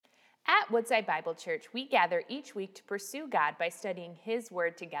At Woodside Bible Church, we gather each week to pursue God by studying His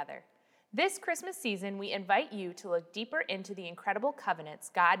Word together. This Christmas season, we invite you to look deeper into the incredible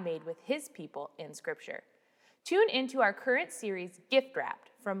covenants God made with His people in Scripture. Tune into our current series, Gift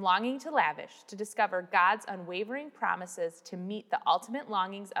Wrapped, From Longing to Lavish, to discover God's unwavering promises to meet the ultimate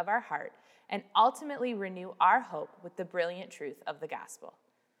longings of our heart and ultimately renew our hope with the brilliant truth of the gospel.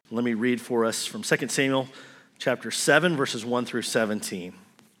 Let me read for us from 2 Samuel chapter 7, verses 1 through 17.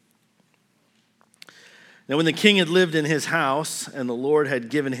 Now when the king had lived in his house, and the Lord had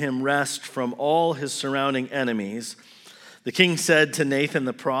given him rest from all his surrounding enemies, the king said to Nathan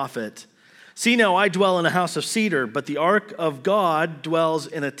the prophet, "See now, I dwell in a house of cedar, but the ark of God dwells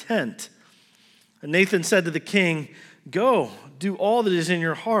in a tent." And Nathan said to the king, "Go, do all that is in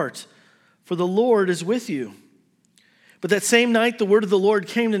your heart, for the Lord is with you." But that same night the word of the Lord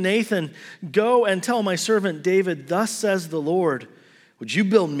came to Nathan, "Go and tell my servant David, thus says the Lord, would you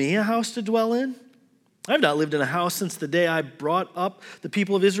build me a house to dwell in? I have not lived in a house since the day I brought up the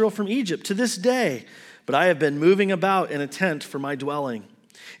people of Israel from Egypt to this day, but I have been moving about in a tent for my dwelling.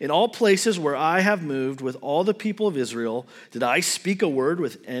 In all places where I have moved with all the people of Israel, did I speak a word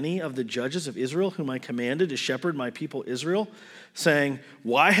with any of the judges of Israel whom I commanded to shepherd my people Israel, saying,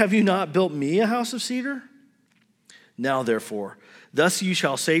 why have you not built me a house of cedar? Now therefore, thus you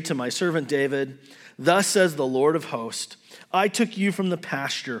shall say to my servant David, thus says the Lord of hosts, I took you from the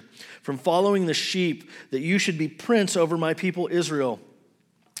pasture, from following the sheep, that you should be prince over my people Israel.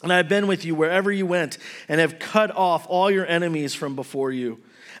 And I have been with you wherever you went, and have cut off all your enemies from before you.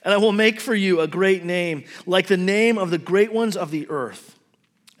 And I will make for you a great name, like the name of the great ones of the earth.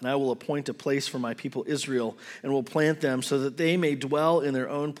 And I will appoint a place for my people Israel, and will plant them so that they may dwell in their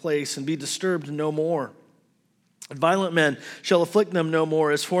own place and be disturbed no more. Violent men shall afflict them no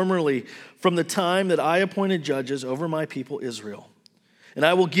more as formerly, from the time that I appointed judges over my people Israel. And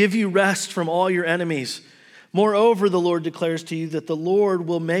I will give you rest from all your enemies. Moreover, the Lord declares to you that the Lord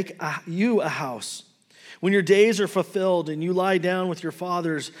will make you a house. When your days are fulfilled and you lie down with your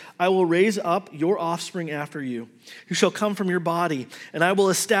fathers, I will raise up your offspring after you, who shall come from your body, and I will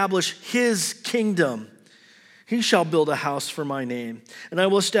establish his kingdom. He shall build a house for my name, and I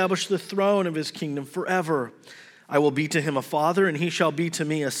will establish the throne of his kingdom forever. I will be to him a father, and he shall be to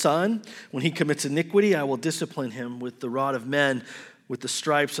me a son. When he commits iniquity, I will discipline him with the rod of men, with the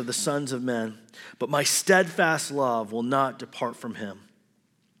stripes of the sons of men. But my steadfast love will not depart from him,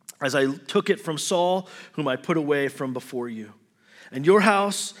 as I took it from Saul, whom I put away from before you. And your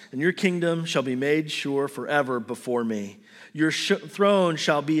house and your kingdom shall be made sure forever before me. Your throne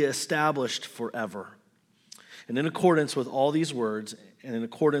shall be established forever. And in accordance with all these words, and in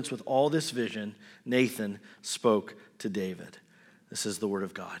accordance with all this vision, Nathan spoke to David. This is the word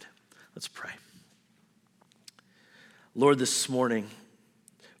of God. Let's pray. Lord, this morning,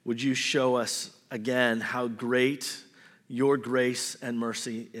 would you show us again how great your grace and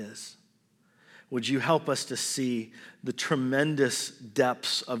mercy is? Would you help us to see the tremendous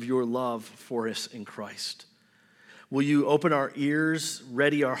depths of your love for us in Christ? Will you open our ears,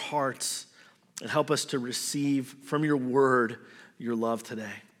 ready our hearts, and help us to receive from your word your love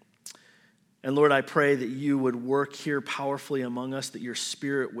today? And Lord, I pray that you would work here powerfully among us, that your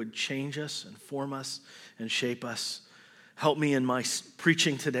spirit would change us and form us and shape us. Help me in my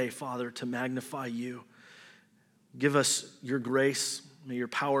preaching today, Father, to magnify you. Give us your grace. May your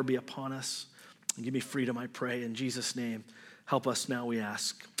power be upon us. And give me freedom, I pray. In Jesus' name, help us now, we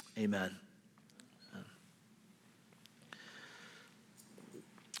ask. Amen.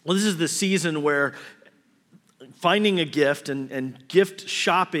 Well, this is the season where finding a gift and gift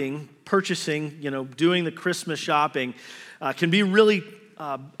shopping, purchasing, doing the Christmas shopping can be really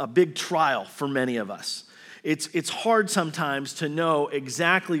a big trial for many of us. It's hard sometimes to know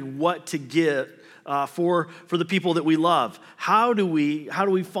exactly what to get for the people that we love. How do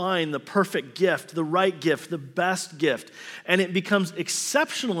we find the perfect gift, the right gift, the best gift? And it becomes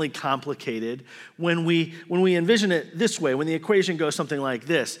exceptionally complicated when we envision it this way, when the equation goes something like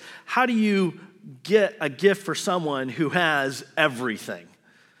this. How do you get a gift for someone who has everything?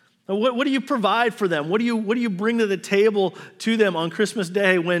 What do you provide for them? What do you bring to the table to them on Christmas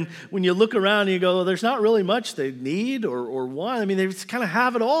Day when you look around and you go, well, there's not really much they need or want? I mean, they just kind of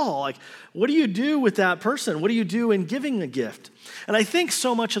have it all. Like, what do you do with that person? What do you do in giving a gift? And I think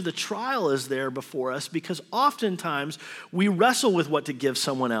so much of the trial is there before us because oftentimes we wrestle with what to give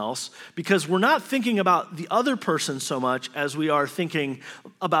someone else because we're not thinking about the other person so much as we are thinking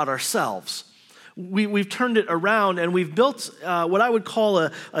about ourselves. We've turned it around and we've built what I would call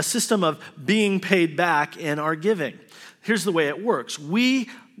a system of being paid back in our giving. Here's the way it works. We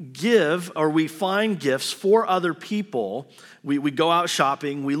give or we find gifts for other people. We go out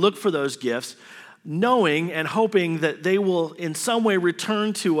shopping, we look for those gifts, knowing and hoping that they will in some way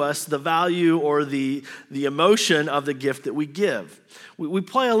return to us the value or the emotion of the gift that we give. We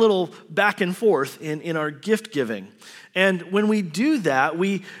play a little back and forth in our gift giving. And when we do that,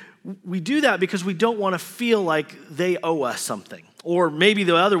 we do that because we don't want to feel like they owe us something. Or maybe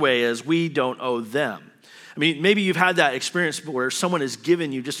the other way is we don't owe them. I mean, maybe you've had that experience where someone has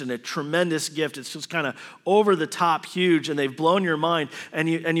given you just a tremendous gift. It's just kind of over the top huge, and they've blown your mind. And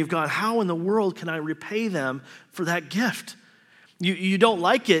you've gone, how in the world can I repay them for that gift? You don't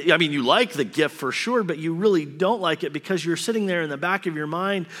like it. I mean, you like the gift for sure, but you really don't like it because you're sitting there in the back of your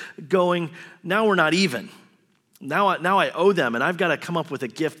mind going, now we're not even. Now I owe them, and I've got to come up with a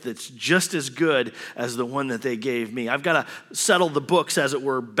gift that's just as good as the one that they gave me. I've got to settle the books, as it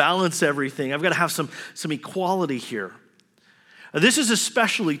were, balance everything. I've got to have some equality here. This is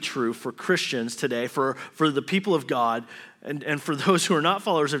especially true for Christians today, for the people of God, and for those who are not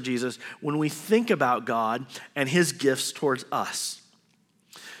followers of Jesus, when we think about God and his gifts towards us.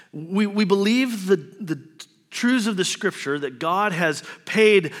 We believe the truths of the scripture that God has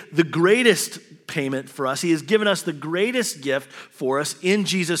paid the greatest payment for us. He has given us the greatest gift for us in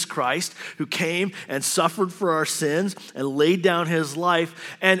Jesus Christ, who came and suffered for our sins and laid down his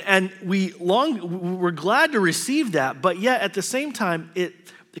life. And we're glad to receive that, but yet at the same time, it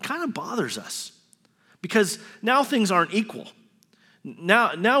kind of bothers us because now things aren't equal.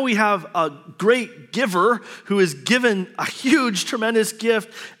 Now we have a great giver who has given a huge, tremendous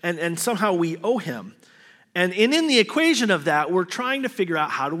gift, and somehow we owe him. And in the equation of that, we're trying to figure out,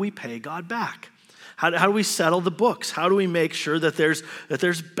 how do we pay God back? How do we settle the books? How do we make sure that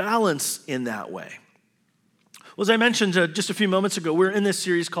there's balance in that way? Well, as I mentioned just a few moments ago, we're in this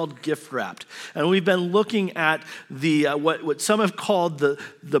series called Gift Wrapped. And we've been looking at the what some have called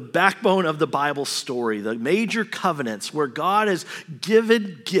the backbone of the Bible story, the major covenants where God has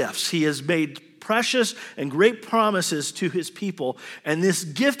given gifts. He has made precious and great promises to his people. And this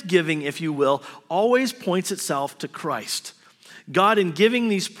gift giving, if you will, always points itself to Christ. God, in giving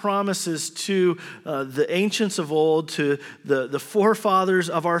these promises to the ancients of old, to the forefathers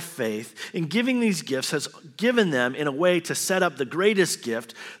of our faith, in giving these gifts, has given them in a way to set up the greatest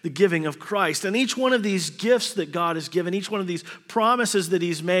gift, the giving of Christ. And each one of these gifts that God has given, each one of these promises that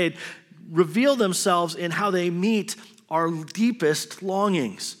he's made, reveal themselves in how they meet our deepest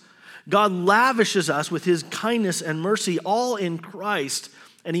longings. God lavishes us with his kindness and mercy, all in Christ,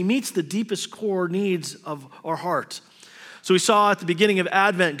 and he meets the deepest core needs of our heart. So we saw at the beginning of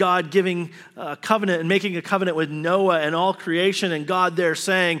Advent, God giving a covenant and making a covenant with Noah and all creation, and God there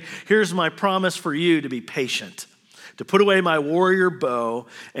saying, here's my promise for you to be patient, to put away my warrior bow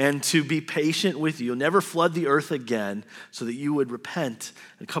and to be patient with you. You'll never flood the earth again, so that you would repent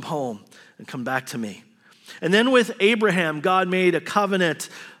and come home and come back to me. And then with Abraham, God made a covenant.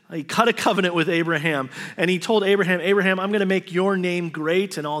 He cut a covenant with Abraham, and he told Abraham, I'm going to make your name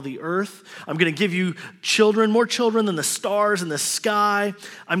great in all the earth. I'm going to give you children, more children than the stars in the sky.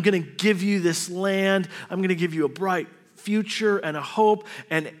 I'm going to give you this land. I'm going to give you a bright future and a hope.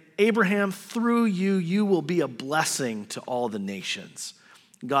 And Abraham, through you, you will be a blessing to all the nations.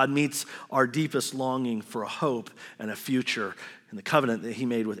 God meets our deepest longing for a hope and a future in the covenant that he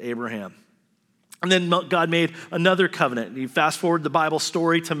made with Abraham. And then God made another covenant. You fast forward the Bible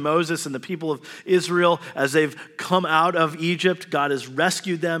story to Moses and the people of Israel as they've come out of Egypt. God has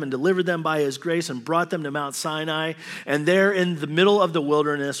rescued them and delivered them by his grace and brought them to Mount Sinai. And they're in the middle of the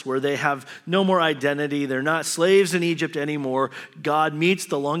wilderness where they have no more identity. They're not slaves in Egypt anymore. God meets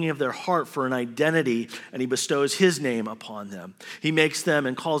the longing of their heart for an identity, and he bestows his name upon them. He makes them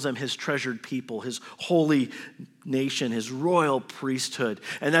and calls them his treasured people, his holy nation, his royal priesthood.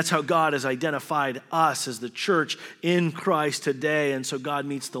 And that's how God has identified us as the church in Christ today. And so God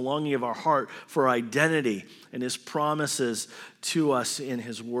meets the longing of our heart for identity and his promises to us in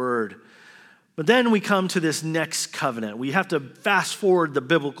his word. But then we come to this next covenant. We have to fast forward the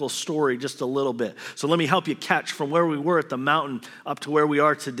biblical story just a little bit. So let me help you catch from where we were at the mountain up to where we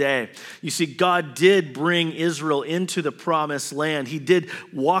are today. You see, God did bring Israel into the promised land. He did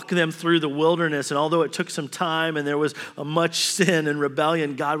walk them through the wilderness. And although it took some time and there was much sin and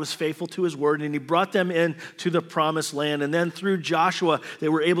rebellion, God was faithful to his word, and he brought them into the promised land. And then through Joshua, they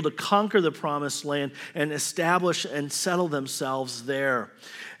were able to conquer the promised land and establish and settle themselves there.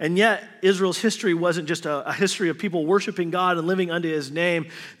 And yet, Israel's history wasn't just a history of people worshiping God and living unto his name.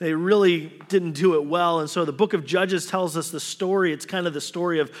 They really didn't do it well. And so the book of Judges tells us the story. It's kind of the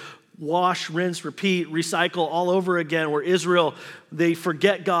story of wash, rinse, repeat, recycle all over again, where Israel, they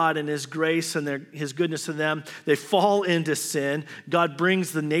forget God and his grace and his goodness to them. They fall into sin. God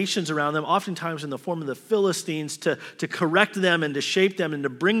brings the nations around them, oftentimes in the form of the Philistines, to correct them and to shape them and to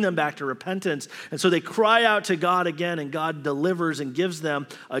bring them back to repentance. And so they cry out to God again, and God delivers and gives them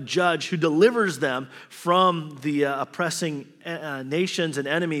a judge who delivers them from the oppressing nations and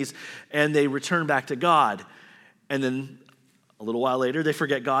enemies, and they return back to God. And then a little while later, they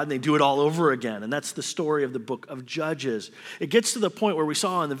forget God and they do it all over again. And that's the story of the book of Judges. It gets to the point where we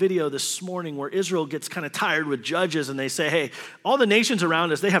saw in the video this morning where Israel gets kind of tired with judges and they say, hey, all the nations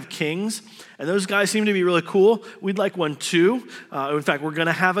around us, they have kings. And those guys seem to be really cool. We'd like one too. In fact, we're going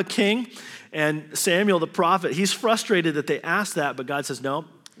to have a king. And Samuel, the prophet, he's frustrated that they asked that. But God says, no,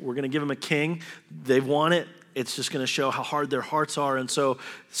 we're going to give them a king. They want it. It's just going to show how hard their hearts are. And so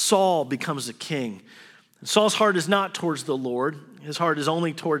Saul becomes the king. Saul's heart is not towards the Lord. His heart is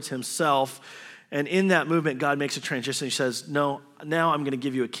only towards himself. And in that movement, God makes a transition. He says, no, now I'm going to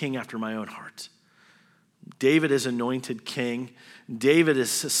give you a king after my own heart. David is anointed king. David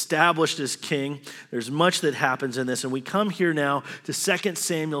is established as king. There's much that happens in this. And we come here now to 2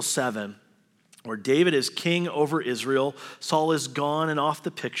 Samuel 7, where David is king over Israel. Saul is gone and off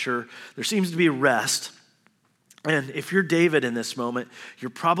the picture. There seems to be rest. And if you're David in this moment, you're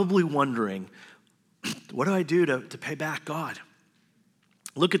probably wondering, what do I do to pay back God?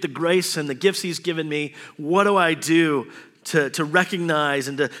 Look at the grace and the gifts he's given me. What do I do to recognize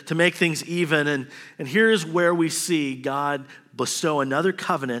and to make things even? And here's where we see God bestow another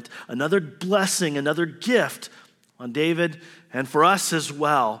covenant, another blessing, another gift on David and for us as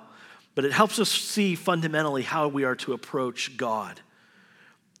well. But it helps us see fundamentally how we are to approach God.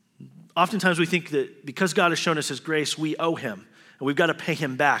 Oftentimes we think that because God has shown us his grace, we owe him. And we've got to pay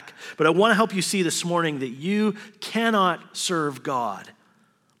him back. But I want to help you see this morning that you cannot serve God.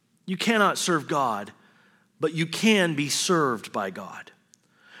 You cannot serve God, but you can be served by God.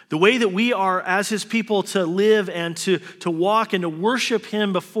 The way that we are as his people to live and to walk and to worship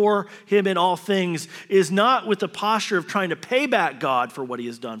him before him in all things is not with the posture of trying to pay back God for what he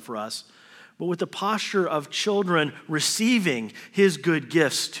has done for us, but with the posture of children receiving his good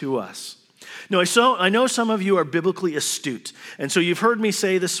gifts to us. No, I know some of you are biblically astute, and so you've heard me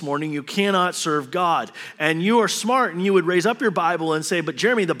say this morning, you cannot serve God. And you are smart, and you would raise up your Bible and say, but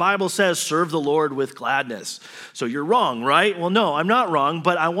Jeremy, the Bible says serve the Lord with gladness. So you're wrong, right? Well, no, I'm not wrong,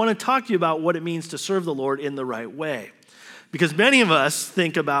 but I want to talk to you about what it means to serve the Lord in the right way. Because many of us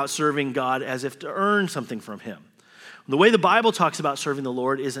think about serving God as if to earn something from him. The way the Bible talks about serving the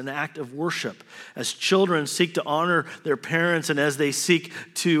Lord is an act of worship. As children seek to honor their parents and as they seek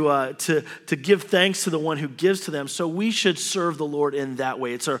to give thanks to the one who gives to them, so we should serve the Lord in that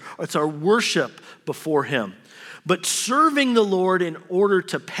way. It's our worship before him. But serving the Lord in order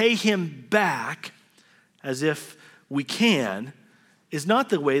to pay him back, as if we can, is not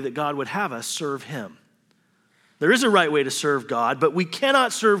the way that God would have us serve him. There is a right way to serve God, but we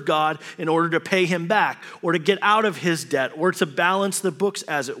cannot serve God in order to pay him back or to get out of his debt or to balance the books,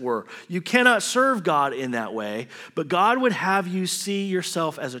 as it were. You cannot serve God in that way, but God would have you see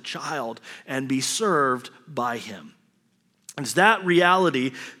yourself as a child and be served by him. It's that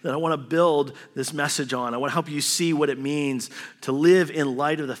reality that I want to build this message on. I want to help you see what it means to live in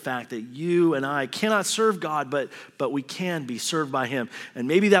light of the fact that you and I cannot serve God, but we can be served by him. And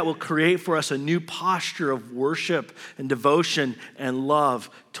maybe that will create for us a new posture of worship and devotion and love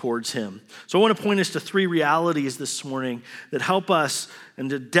towards him. So I want to point us to three realities this morning that help us and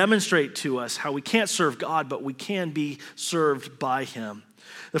to demonstrate to us how we can't serve God, but we can be served by him.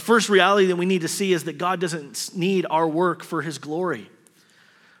 The first reality that we need to see is that God doesn't need our work for his glory.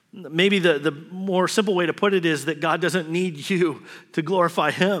 Maybe the more simple way to put it is that God doesn't need you to glorify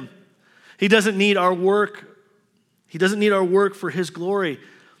him. He doesn't need our work. He doesn't need our work for his glory.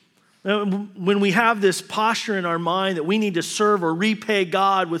 When we have this posture in our mind that we need to serve or repay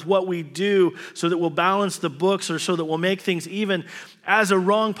God with what we do so that we'll balance the books or so that we'll make things even, as a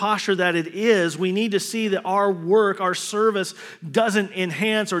wrong posture that it is, we need to see that our work, our service doesn't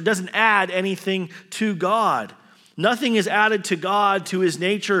enhance or doesn't add anything to God. Nothing is added to God, to his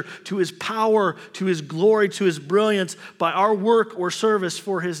nature, to his power, to his glory, to his brilliance by our work or service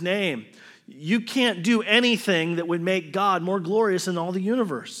for his name. You can't do anything that would make God more glorious in all the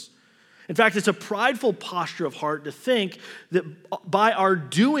universe. In fact, it's a prideful posture of heart to think that by our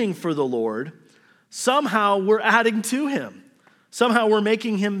doing for the Lord, somehow we're adding to him. Somehow we're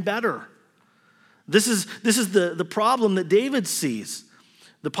making him better. This is the problem that David sees.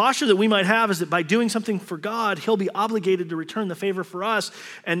 The posture that we might have is that by doing something for God, he'll be obligated to return the favor for us.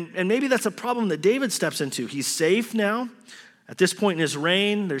 And maybe that's a problem that David steps into. He's safe now. At this point in his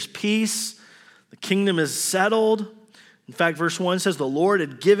reign, there's peace. The kingdom is settled. In fact, verse 1 says the Lord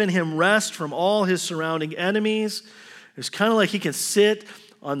had given him rest from all his surrounding enemies. It's kind of like he can sit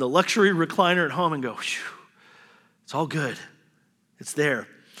on the luxury recliner at home and go, "Phew, it's all good. It's there."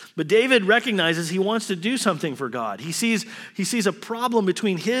 But David recognizes he wants to do something for God. He sees a problem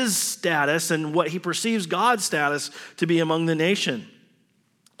between his status and what he perceives God's status to be among the nation.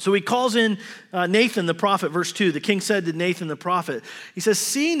 So he calls in Nathan the prophet, verse 2. The king said to Nathan the prophet, he says,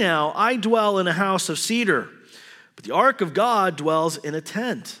 "See now, I dwell in a house of cedar, but the ark of God dwells in a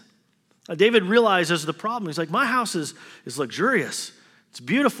tent." Now, David realizes the problem. He's like, my house is luxurious. It's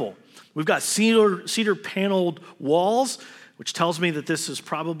beautiful. We've got cedar paneled walls, which tells me that this is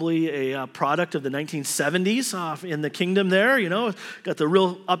probably a product of the 1970s in the kingdom there, got the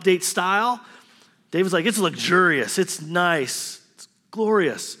real update style. David's like, it's luxurious, it's nice, it's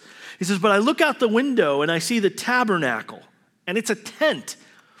glorious. He says, but I look out the window and I see the tabernacle, and it's a tent.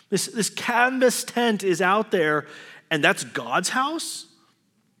 This canvas tent is out there, and that's God's house?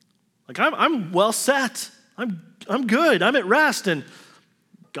 Like, I'm well set. I'm good. I'm at rest, and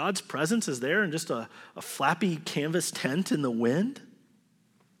God's presence is there in just a flappy canvas tent in the wind?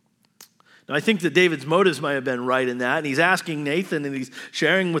 Now, I think that David's motives might have been right in that, and he's asking Nathan, and he's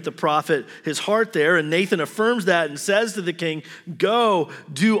sharing with the prophet his heart there, and Nathan affirms that and says to the king, "Go,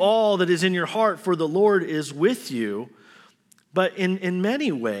 do all that is in your heart, for the Lord is with you." But in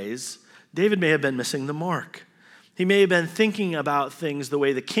many ways, David may have been missing the mark. He may have been thinking about things the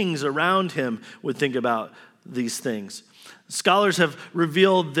way the kings around him would think about these things. Scholars have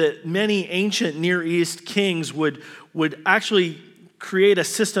revealed that many ancient Near East kings would actually create a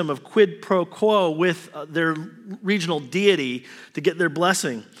system of quid pro quo with their regional deity to get their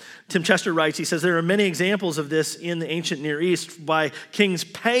blessing. Tim Chester writes, he says, there are many examples of this in the ancient Near East by kings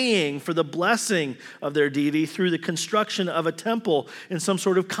paying for the blessing of their deity through the construction of a temple in some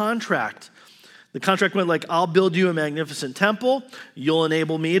sort of contract. The contract went like, I'll build you a magnificent temple. You'll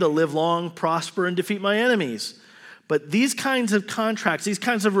enable me to live long, prosper, and defeat my enemies. But these kinds of contracts, these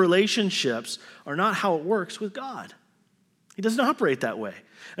kinds of relationships are not how it works with God. He doesn't operate that way.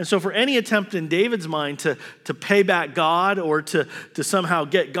 And so for any attempt in David's mind to pay back God or to somehow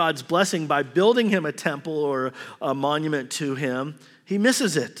get God's blessing by building him a temple or a monument to him, he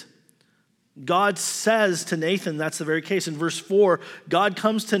misses it. God says to Nathan, that's the very case. In verse 4, God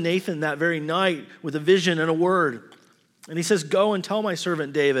comes to Nathan that very night with a vision and a word. And he says, go and tell my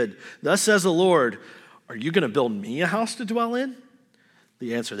servant David, thus says the Lord, are you going to build me a house to dwell in?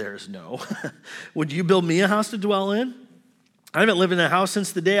 The answer there is no. Would you build me a house to dwell in? I haven't lived in a house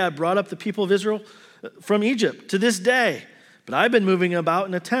since the day I brought up the people of Israel from Egypt to this day. But I've been moving about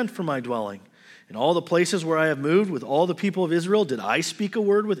in a tent for my dwelling. In all the places where I have moved with all the people of Israel, did I speak a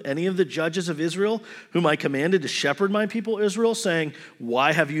word with any of the judges of Israel, whom I commanded to shepherd my people Israel, saying,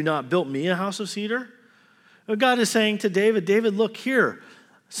 why have you not built me a house of cedar? Well, God is saying to David, David, look here.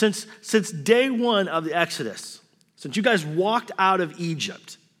 Since day one of the Exodus, since you guys walked out of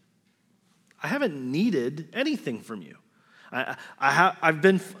Egypt, I haven't needed anything from you.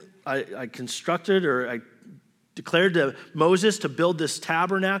 I constructed or I declared to Moses to build this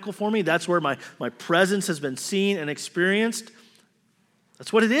tabernacle for me. That's where my presence has been seen and experienced.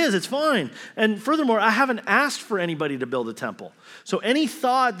 That's what it is. It's fine. And furthermore, I haven't asked for anybody to build a temple. So any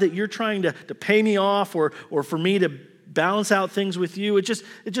thought that you're trying to pay me off or for me to balance out things with you, it just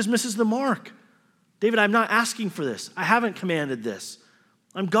misses the mark. David, I'm not asking for this. I haven't commanded this.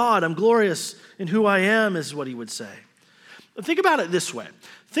 I'm God. I'm glorious in who I am, is what he would say. But think about it this way.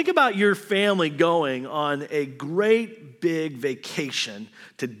 Think about your family going on a great big vacation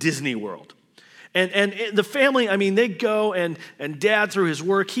to Disney World. And the family, I mean, they go and dad, through his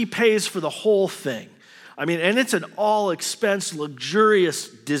work, he pays for the whole thing. I mean, and it's an all-expense, luxurious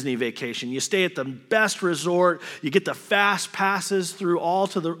Disney vacation. You stay at the best resort. You get the fast passes through all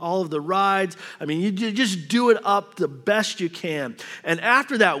of the rides. I mean, you just do it up the best you can. And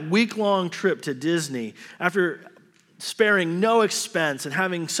after that week-long trip to Disney, after sparing no expense and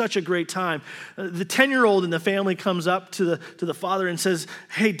having such a great time, the 10-year-old in the family comes up to the father and says,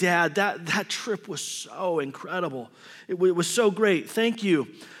 hey, Dad, that trip was so incredible. It was so great. Thank you.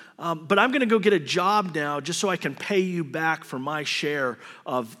 But I'm going to go get a job now just so I can pay you back for my share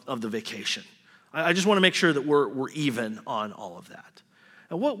of the vacation. I just want to make sure that we're even on all of that.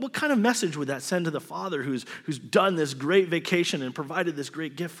 And what kind of message would that send to the father who's done this great vacation and provided this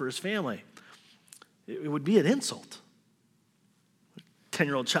great gift for his family? It would be an insult. A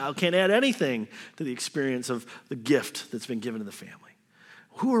 10-year-old child can't add anything to the experience of the gift that's been given to the family.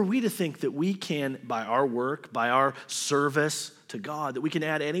 Who are we to think that we can, by our work, by our service to God, that we can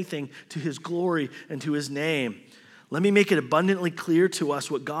add anything to his glory and to his name? Let me make it abundantly clear to us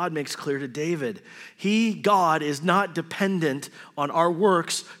what God makes clear to David. God, is not dependent on our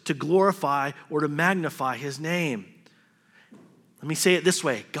works to glorify or to magnify his name. Let me say it this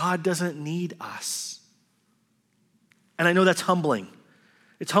way. God doesn't need us. And I know that's humbling.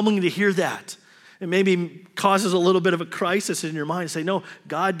 It's humbling to hear that. It maybe causes a little bit of a crisis in your mind. Say, no,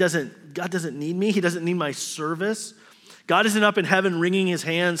 God doesn't need me. He doesn't need my service. God isn't up in heaven wringing his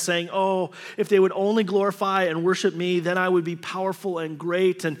hands saying, oh, if they would only glorify and worship me, then I would be powerful and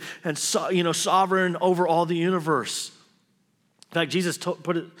great and sovereign over all the universe. In fact, Jesus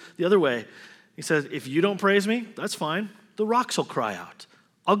put it the other way. He says, if you don't praise me, that's fine. The rocks will cry out.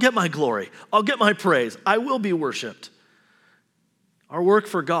 I'll get my glory. I'll get my praise. I will be worshiped. Our work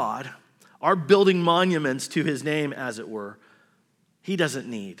for God, our building monuments to his name, as it were, he doesn't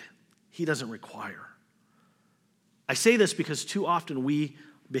need. He doesn't require. I say this because too often we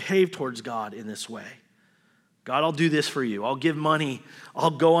behave towards God in this way. God, I'll do this for you. I'll give money. I'll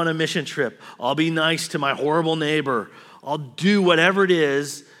go on a mission trip. I'll be nice to my horrible neighbor. I'll do whatever it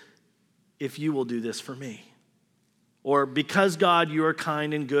is if you will do this for me. Or because, God, you are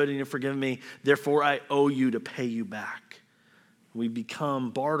kind and good and you've forgiven me, therefore I owe you to pay you back. We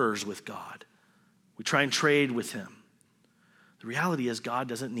become barters with God. We try and trade with him. The reality is God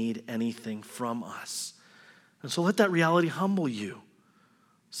doesn't need anything from us. And so let that reality humble you.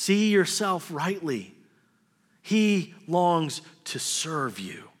 See yourself rightly. He longs to serve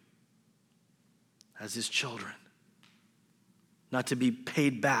you as his children, not to be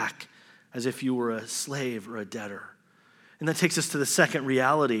paid back as if you were a slave or a debtor. And that takes us to the second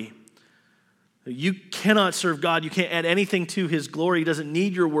reality. You cannot serve God. You can't add anything to his glory. He doesn't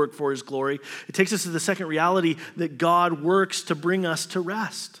need your work for his glory. It takes us to the second reality that God works to bring us to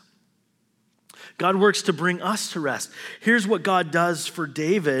rest. God works to bring us to rest. Here's what God does for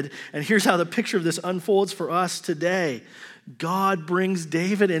David, and here's how the picture of this unfolds for us today. God brings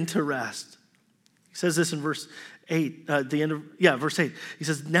David into rest. He says this in verse 8, verse 8. He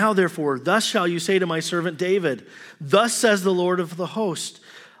says, now therefore, thus shall you say to my servant David, thus says the Lord of the host,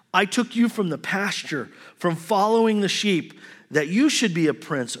 I took you from the pasture, from following the sheep, that you should be a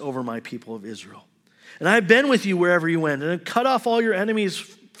prince over my people of Israel. And I have been with you wherever you went, and have cut off all your enemies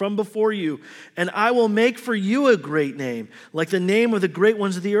from before you, and I will make for you a great name, like the name of the great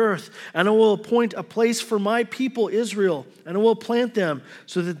ones of the earth. And I will appoint a place for my people Israel, and I will plant them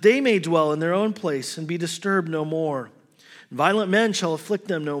so that they may dwell in their own place and be disturbed no more. Violent men shall afflict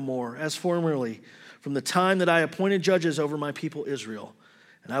them no more, as formerly, from the time that I appointed judges over my people Israel.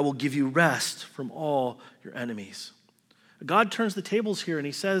 And I will give you rest from all your enemies. God turns the tables here, and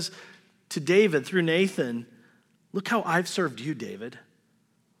he says to David through Nathan, look how I've served you, David.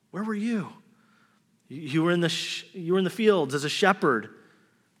 Where were you? You were in the fields as a shepherd,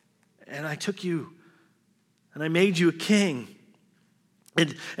 and I took you, and I made you a king.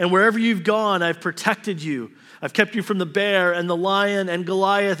 And wherever you've gone, I've protected you. I've kept you from the bear and the lion and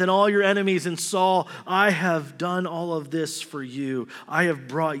Goliath and all your enemies and Saul. I have done all of this for you. I have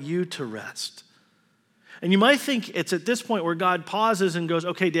brought you to rest. And you might think it's at this point where God pauses and goes,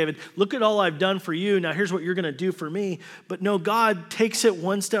 okay, David, look at all I've done for you. Now here's what you're going to do for me. But no, God takes it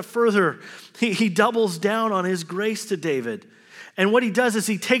one step further. He doubles down on his grace to David. And what he does is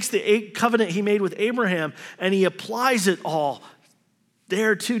he takes the covenant he made with Abraham and he applies it all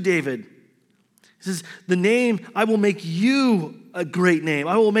there to David. He says, the name, I will make you a great name.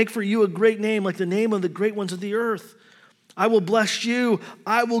 I will make for you a great name like the name of the great ones of the earth. I will bless you.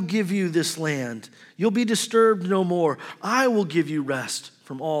 I will give you this land. You'll be disturbed no more. I will give you rest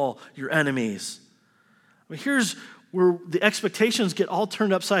from all your enemies. I mean, here's where the expectations get all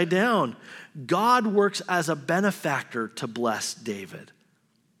turned upside down. God works as a benefactor to bless David.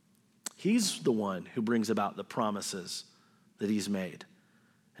 He's the one who brings about the promises that he's made.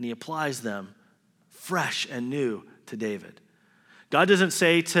 And he applies them fresh and new to David. God doesn't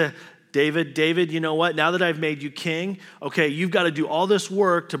say to David, you know what? Now that I've made you king, okay, you've got to do all this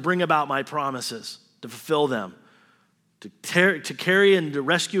work to bring about my promises, to fulfill them, to carry and to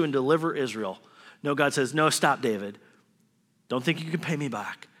rescue and deliver Israel. No, God says, no, stop, David. Don't think you can pay me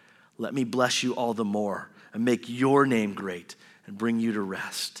back. Let me bless you all the more and make your name great and bring you to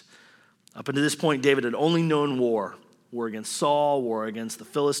rest. Up until this point, David had only known war against Saul, war against the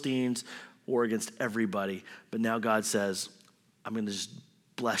Philistines, war against everybody. But now God says, I'm going to just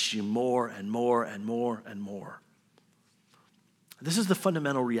bless you more and more and more and more. This is the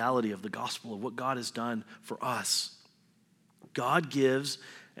fundamental reality of the gospel, of what God has done for us. God gives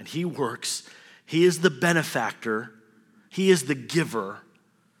and he works. He is the benefactor. He is the giver.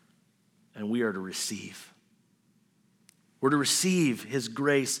 And we are to receive. We're to receive his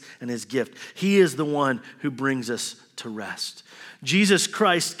grace and his gift. He is the one who brings us to rest. Jesus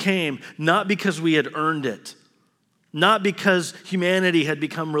Christ came not because we had earned it, not because humanity had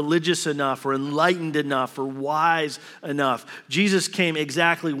become religious enough or enlightened enough or wise enough. Jesus came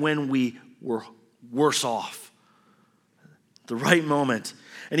exactly when we were worse off, the right moment.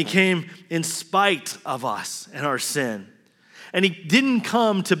 And he came in spite of us and our sin. And he didn't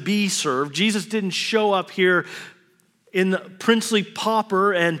come to be served. Jesus didn't show up here in princely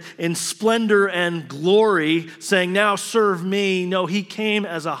pauper and in splendor and glory saying, now serve me. No, he came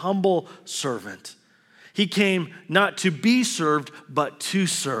as a humble servant. He came not to be served, but to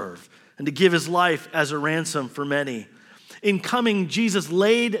serve and to give his life as a ransom for many. In coming, Jesus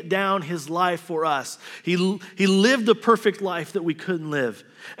laid down his life for us. He lived the perfect life that we couldn't live.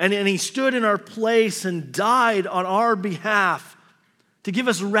 And he stood in our place and died on our behalf to give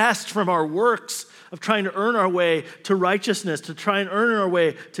us rest from our works of trying to earn our way to righteousness, to try and earn our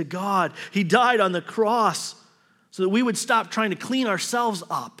way to God. He died on the cross so that we would stop trying to clean ourselves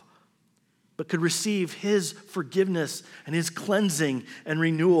up, but could receive his forgiveness and his cleansing and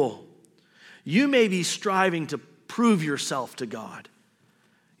renewal. You may be striving to prove yourself to God.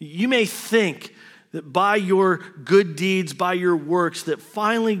 You may think that by your good deeds, by your works, that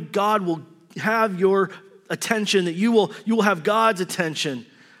finally God will have your attention, that you will have God's attention,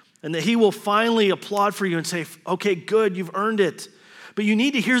 and that he will finally applaud for you and say, okay, good, you've earned it. But you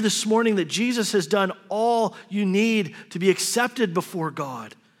need to hear this morning that Jesus has done all you need to be accepted before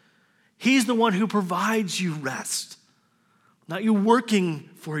God. He's the one who provides you rest, not you working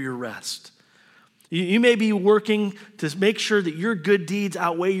for your rest. You may be working to make sure that your good deeds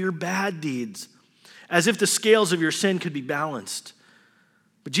outweigh your bad deeds, as if the scales of your sin could be balanced.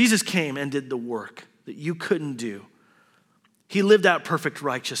 But Jesus came and did the work that you couldn't do. He lived out perfect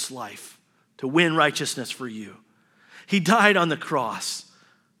righteous life to win righteousness for you. He died on the cross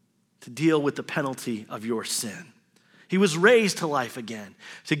to deal with the penalty of your sin. He was raised to life again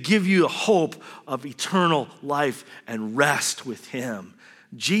to give you a hope of eternal life and rest with him.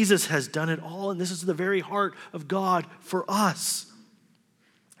 Jesus has done it all, and this is the very heart of God for us.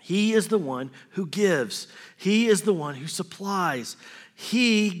 He is the one who gives. He is the one who supplies.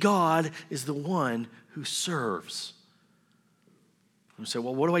 He, God, is the one who serves. You say,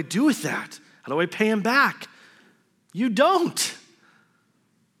 well, what do I do with that? How do I pay him back? You don't.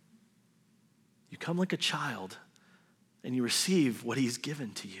 You come like a child and you receive what he's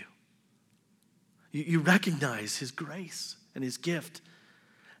given to you. You recognize his grace and his gift.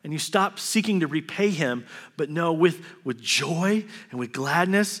 And you stop seeking to repay him, but no, with joy and with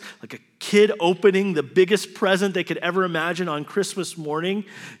gladness, like a kid opening the biggest present they could ever imagine on Christmas morning,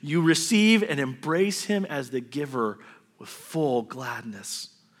 you receive and embrace him as the giver with full gladness.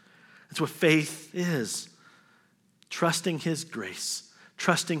 That's what faith is. Trusting his grace,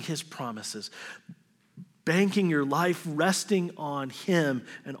 trusting his promises, banking your life, resting on him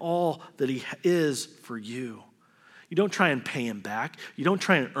and all that he is for you. You don't try and pay him back. You don't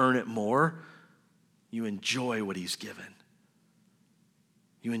try and earn it more. You enjoy what he's given.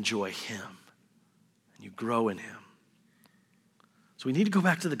 You enjoy him, and you grow in him. So we need to go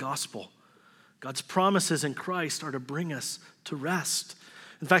back to the gospel. God's promises in Christ are to bring us to rest.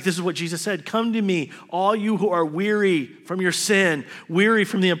 In fact, this is what Jesus said, come to me, all you who are weary from your sin, weary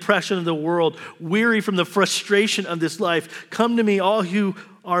from the oppression of the world, weary from the frustration of this life. Come to me, all who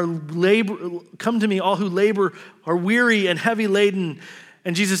labor, are weary and heavy laden.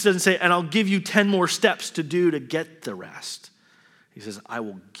 And Jesus doesn't say, and I'll give you 10 more steps to do to get the rest. He says, I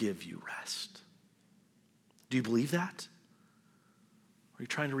will give you rest. Do you believe that? Or are you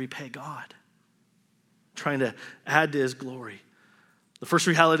trying to repay God? Trying to add to his glory? The first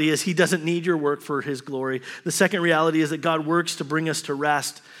reality is he doesn't need your work for his glory. The second reality is that God works to bring us to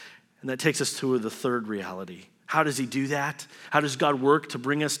rest. And that takes us to the third reality. How does he do that? How does God work to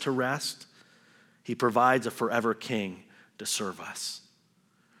bring us to rest? He provides a forever king to serve us.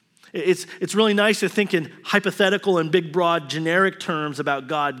 It's really nice to think in hypothetical and big, broad, generic terms about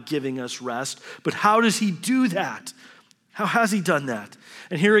God giving us rest. But how does he do that? How has he done that?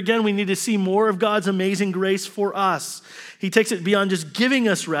 And here again, we need to see more of God's amazing grace for us. He takes it beyond just giving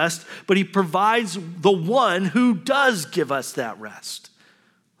us rest, but he provides the one who does give us that rest.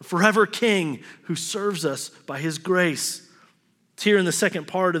 A forever king who serves us by his grace. It's here in the second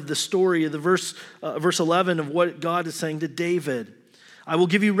part of the story of the verse 11 of what God is saying to David. I will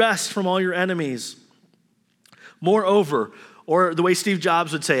give you rest from all your enemies. Moreover, or the way Steve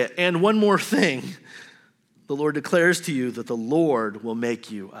Jobs would say it, and one more thing, the Lord declares to you that the Lord will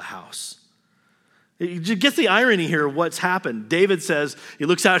make you a house. You get the irony here of what's happened. David says, he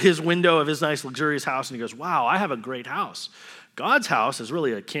looks out his window of his nice luxurious house and he goes, wow, I have a great house. God's house is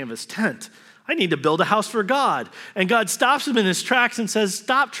really a canvas tent. I need to build a house for God. And God stops him in his tracks and says,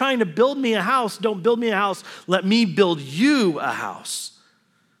 stop trying to build me a house. Don't build me a house. Let me build you a house.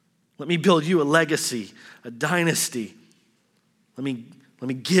 Let me build you a legacy, a dynasty. Let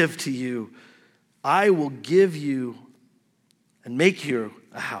me give to you. I will give you and make you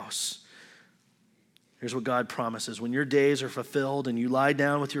a house. Here's what God promises. When your days are fulfilled and you lie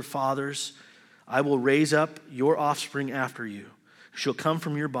down with your fathers, I will raise up your offspring after you. She'll come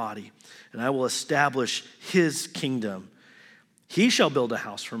from your body, and I will establish his kingdom. He shall build a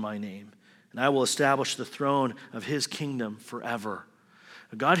house for my name, and I will establish the throne of his kingdom forever.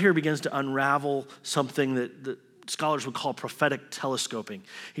 God here begins to unravel something that scholars would call prophetic telescoping.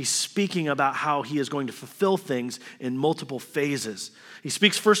 He's speaking about how he is going to fulfill things in multiple phases. He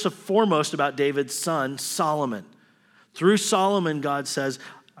speaks first and foremost about David's son, Solomon. Through Solomon, God says,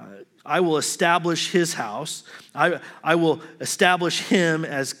 I will establish his house. I will establish him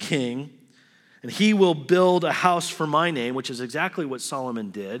as king. And he will build a house for my name, which is exactly what Solomon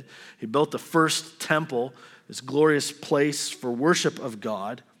did. He built the first temple, this glorious place for worship of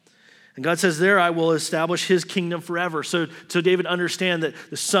God. And God says, there I will establish his kingdom forever. So David, understand that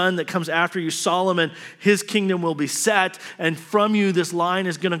the son that comes after you, Solomon, his kingdom will be set, and from you this line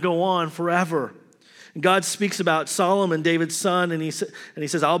is going to go on forever. And God speaks about Solomon, David's son, and he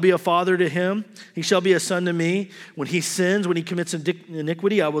says, I'll be a father to him. He shall be a son to me. When he sins, when he commits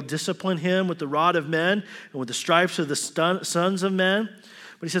iniquity, I will discipline him with the rod of men and with the stripes of the sons of men.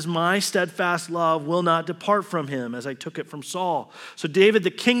 But he says, my steadfast love will not depart from him as I took it from Saul. So David, the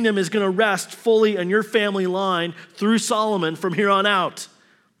kingdom is going to rest fully on your family line through Solomon from here on out.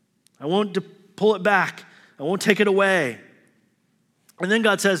 I won't pull it back. I won't take it away. And then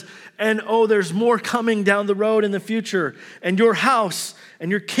God says, and there's more coming down the road in the future. And your house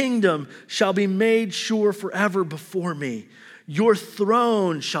and your kingdom shall be made sure forever before me. Your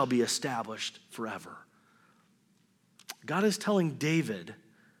throne shall be established forever. God is telling David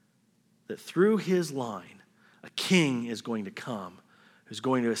that through his line, a king is going to come who's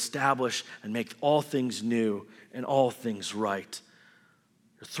going to establish and make all things new and all things right.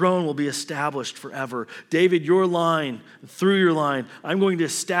 Your throne will be established forever. David, your line, through your line, I'm going to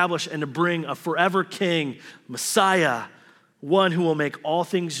establish and to bring a forever king, Messiah, one who will make all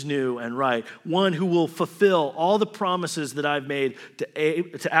things new and right, one who will fulfill all the promises that I've made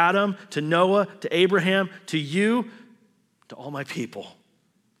to Adam, to Noah, to Abraham, to you, to all my people.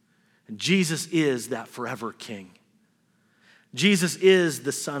 And Jesus is that forever king. Jesus is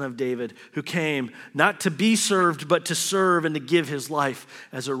the Son of David who came not to be served, but to serve and to give his life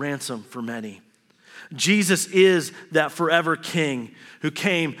as a ransom for many. Jesus is that forever king who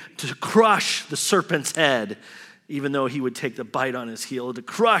came to crush the serpent's head, even though he would take the bite on his heel, to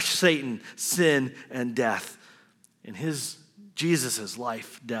crush Satan, sin, and death in Jesus'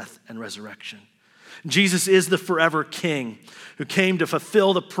 life, death, and resurrection. Jesus is the forever king who came to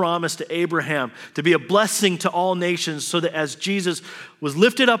fulfill the promise to Abraham, to be a blessing to all nations, so that as Jesus was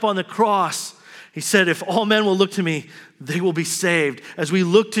lifted up on the cross, he said, if all men will look to me, they will be saved. As we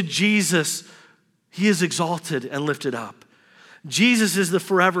look to Jesus, he is exalted and lifted up. Jesus is the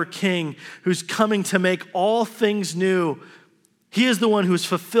forever king who's coming to make all things new. He is the one who has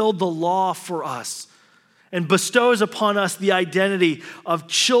fulfilled the law for us and bestows upon us the identity of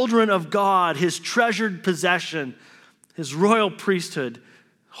children of God, his treasured possession, his royal priesthood,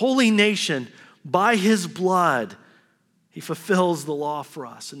 holy nation. By his blood, he fulfills the law for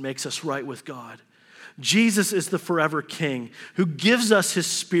us and makes us right with God. Jesus is the forever king who gives us his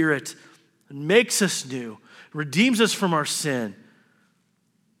spirit and makes us new, redeems us from our sin,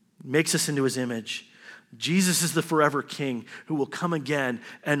 makes us into his image. Jesus is the forever king who will come again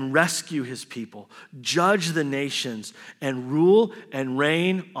and rescue his people, judge the nations, and rule and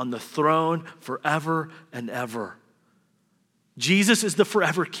reign on the throne forever and ever. Jesus is the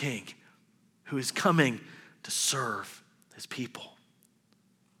forever king who is coming to serve his people.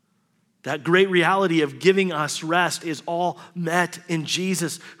 That great reality of giving us rest is all met in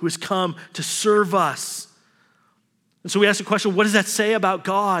Jesus, who has come to serve us. And so we ask the question, what does that say about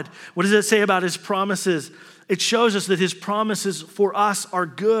God? What does that say about his promises? It shows us that his promises for us are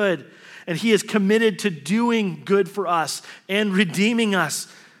good, and he is committed to doing good for us and redeeming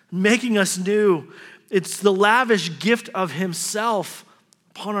us, making us new. It's the lavish gift of himself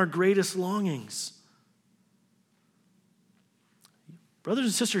upon our greatest longings. Brothers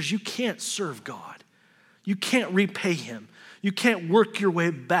and sisters, you can't serve God. You can't repay him. You can't work your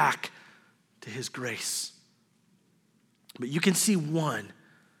way back to his grace. But you can see one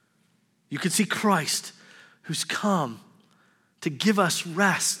You could see Christ who's come to give us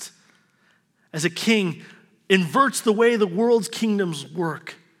rest as a king inverts the way the world's kingdoms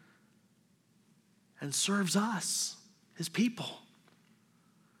work and serves us, his people.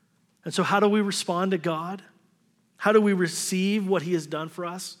 And so how do we respond to God? How do we receive what he has done for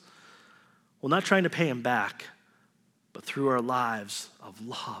us? Well, not trying to pay him back, but through our lives of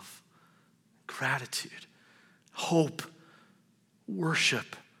love, gratitude, hope,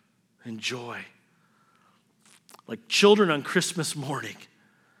 worship, and joy. Like children on Christmas morning,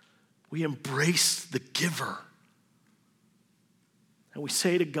 we embrace the giver. And we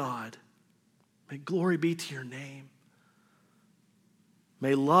say to God, may glory be to your name.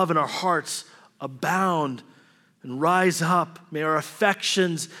 May love in our hearts abound and rise up. May our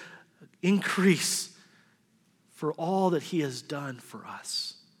affections increase for all that he has done for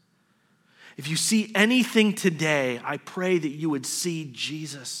us. If you see anything today, I pray that you would see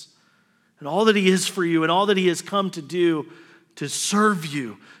Jesus and all that he is for you and all that he has come to do to serve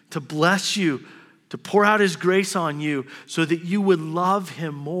you, to bless you, to pour out his grace on you so that you would love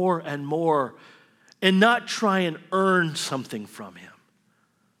him more and more and not try and earn something from him,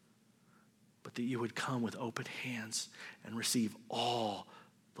 but that you would come with open hands and receive all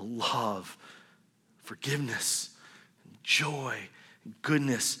the love, forgiveness, joy, and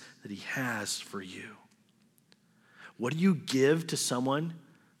goodness that he has for you. What do you give to someone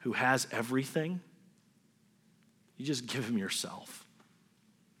who has everything? You just give him yourself.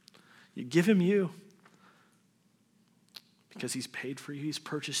 You give him you because he's paid for you, he's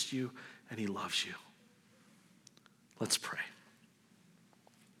purchased you, and he loves you. Let's pray.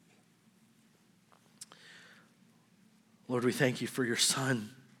 Lord, we thank you for your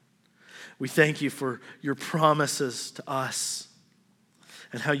Son. We thank you for your promises to us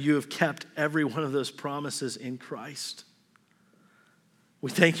and how you have kept every one of those promises in Christ. We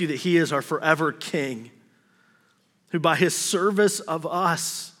thank you that he is our forever King, who by his service of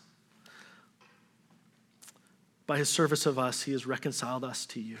us, he has reconciled us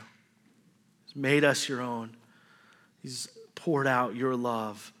to you. He's made us your own. He's poured out your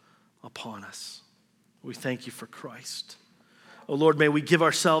love upon us. We thank you for Christ. Oh Lord, may we give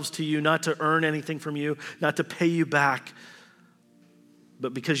ourselves to you, not to earn anything from you, not to pay you back,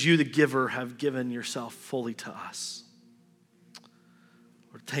 but because you, the giver, have given yourself fully to us.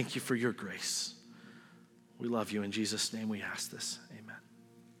 Lord, thank you for your grace. We love you. In Jesus' name we ask this. Amen.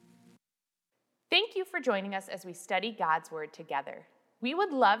 Thank you for joining us as we study God's Word together. We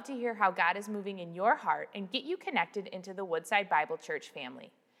would love to hear how God is moving in your heart and get you connected into the Woodside Bible Church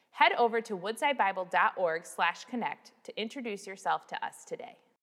family. Head over to woodsidebible.org/connect to introduce yourself to us today.